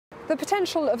The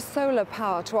potential of solar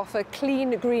power to offer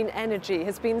clean, green energy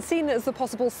has been seen as the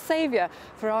possible saviour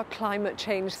for our climate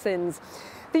change sins.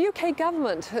 The UK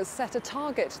government has set a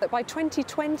target that by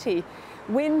 2020,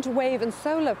 wind, wave and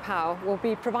solar power will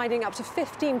be providing up to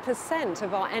 15%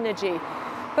 of our energy.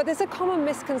 But there's a common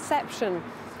misconception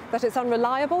that it's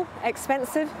unreliable,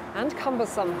 expensive and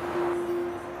cumbersome.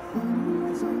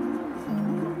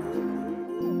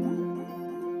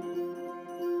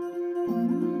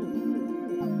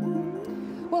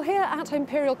 Well, here at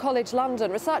Imperial College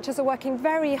London, researchers are working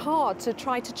very hard to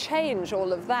try to change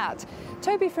all of that.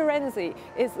 Toby Ferenczi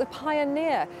is the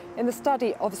pioneer in the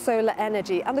study of solar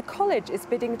energy, and the college is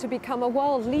bidding to become a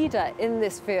world leader in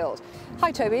this field.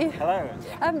 Hi, Toby. Hello.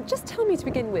 Just tell me to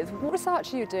begin with, what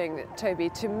research are you doing, Toby,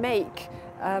 to make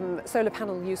solar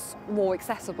panel use more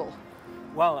accessible?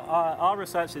 Well, our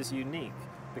research is unique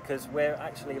because we're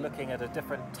actually looking at a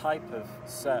different type of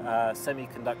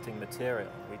semiconducting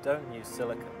material. We don't use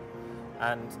silicon.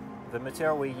 And the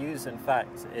material we use, in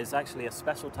fact, is actually a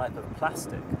special type of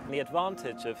plastic. And the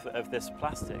advantage of this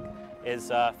plastic is,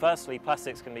 firstly,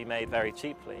 plastics can be made very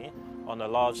cheaply on a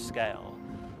large scale.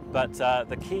 But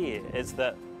the key is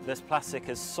that this plastic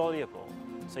is soluble.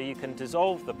 So you can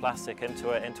dissolve the plastic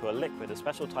into a liquid, a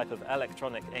special type of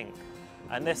electronic ink.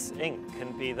 And this ink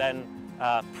can be then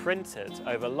printed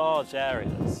over large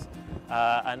areas,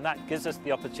 and that gives us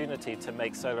the opportunity to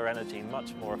make solar energy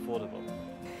much more affordable.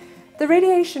 The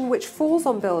radiation which falls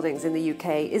on buildings in the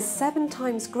UK is 7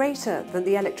 times greater than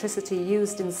the electricity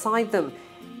used inside them.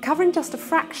 Covering just a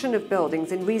fraction of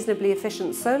buildings in reasonably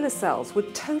efficient solar cells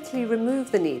would totally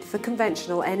remove the need for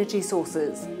conventional energy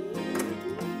sources.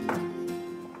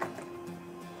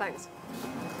 Thanks.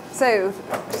 So,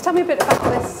 just tell me a bit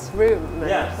about this room,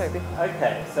 Yes. Toby.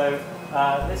 Okay, so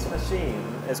this machine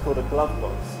is called a glove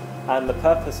box, and the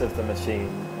purpose of the machine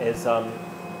is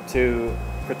to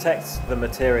protect the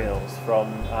materials from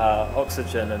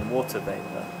oxygen and water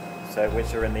vapor, so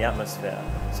which are in the atmosphere.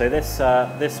 So this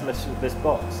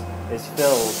box is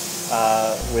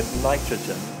filled with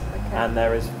nitrogen, and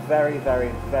there is very,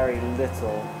 very, very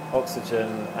little oxygen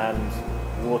and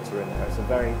water in there. It's a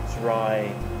very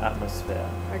dry atmosphere.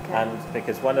 And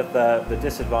because one of the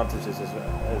disadvantages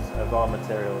of our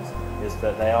materials is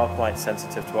that they are quite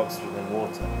sensitive to oxygen and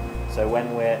water. So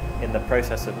when we're in the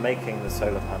process of making the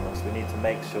solar panels, we need to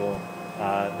make sure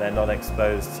they're not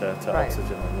exposed to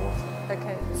oxygen and water.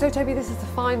 Okay. So Toby, this is the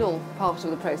final part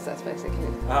of the process, basically?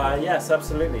 Yes,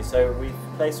 absolutely. So we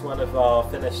placed one of our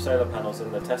finished solar panels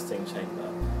in the testing chamber,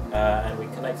 and we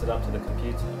connected up to the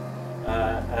computer.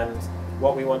 And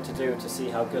what we want to do to see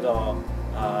how good our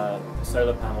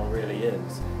solar panel really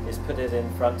is put it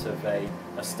in front of a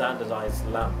standardized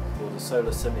lamp called a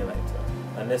solar simulator.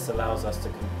 And this allows us to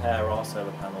compare our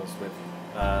solar panels with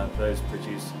those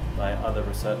produced by other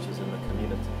researchers in the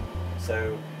community.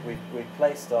 So we've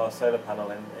placed our solar panel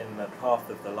in the path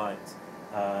of the light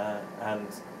and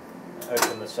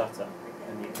opened the shutter.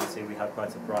 And you can see we have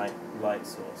quite a bright light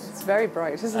source. It's very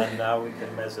bright, isn't it? And now we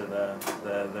can measure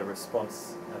the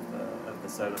response of the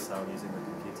solar cell using the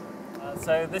computer.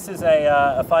 So this is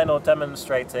a final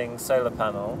demonstrating solar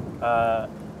panel,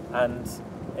 and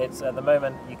it's at the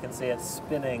moment you can see it's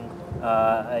spinning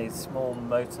a small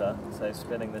motor, so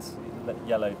spinning this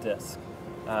yellow disc,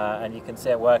 and you can see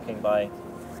it working by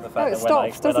the fact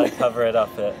that when I cover it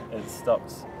up, it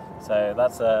stops. So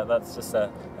that's just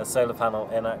a solar panel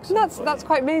in action. That's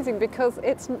quite amazing because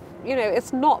it's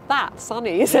not that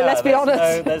sunny. So let's be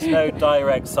honest. There's no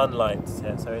direct sunlight,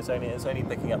 so it's only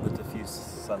picking up the diffuse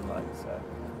sunlight.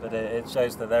 But it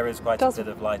shows that there is quite a bit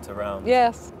of light around.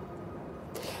 Yes.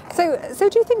 So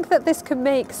do you think that this can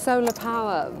make solar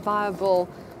power viable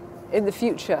in the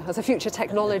future, as a future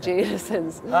technology in a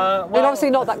sense? And obviously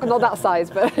not that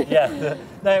size, but yeah.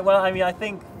 No, well, I mean, I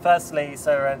think firstly,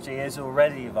 solar energy is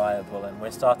already viable, and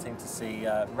we're starting to see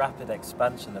rapid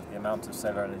expansion of the amount of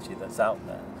solar energy that's out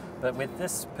there. But with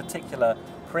this particular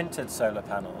printed solar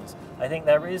panels, I think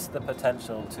there is the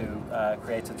potential to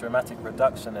create a dramatic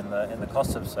reduction in the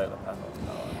cost of solar panel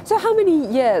power. So how many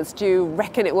years do you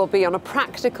reckon it will be on a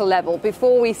practical level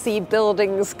before we see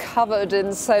buildings covered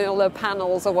in solar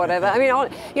panels or whatever? I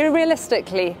mean,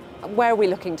 realistically, where are we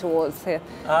looking towards here?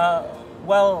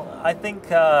 Well, I think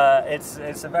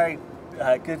it's a very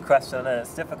good question, and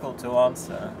it's difficult to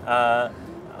answer.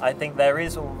 I think there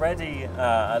is already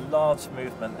a large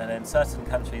movement, and in certain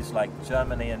countries like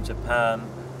Germany and Japan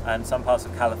and some parts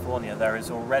of California, there is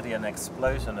already an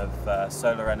explosion of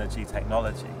solar energy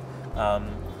technology.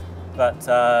 But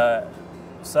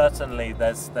certainly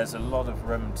there's a lot of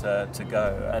room to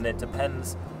go, and it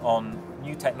depends on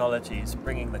new technologies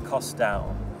bringing the cost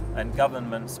down and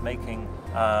governments making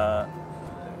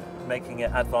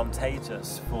it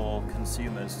advantageous for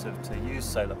consumers to use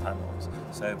solar panels.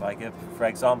 So for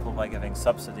example, by giving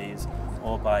subsidies,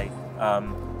 or by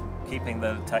keeping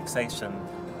the taxation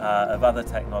of other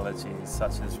technologies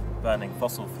such as burning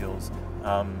fossil fuels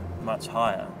much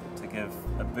higher to give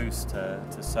a boost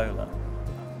to solar.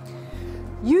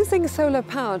 Using solar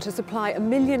power to supply 1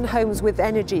 million homes with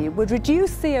energy would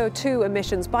reduce CO2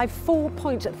 emissions by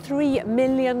 4.3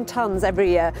 million tonnes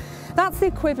every year. That's the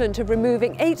equivalent of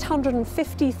removing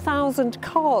 850,000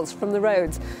 cars from the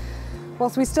roads.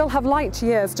 Whilst we still have light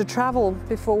years to travel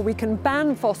before we can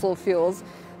ban fossil fuels,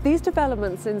 these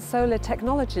developments in solar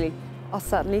technology are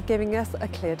certainly giving us a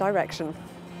clear direction.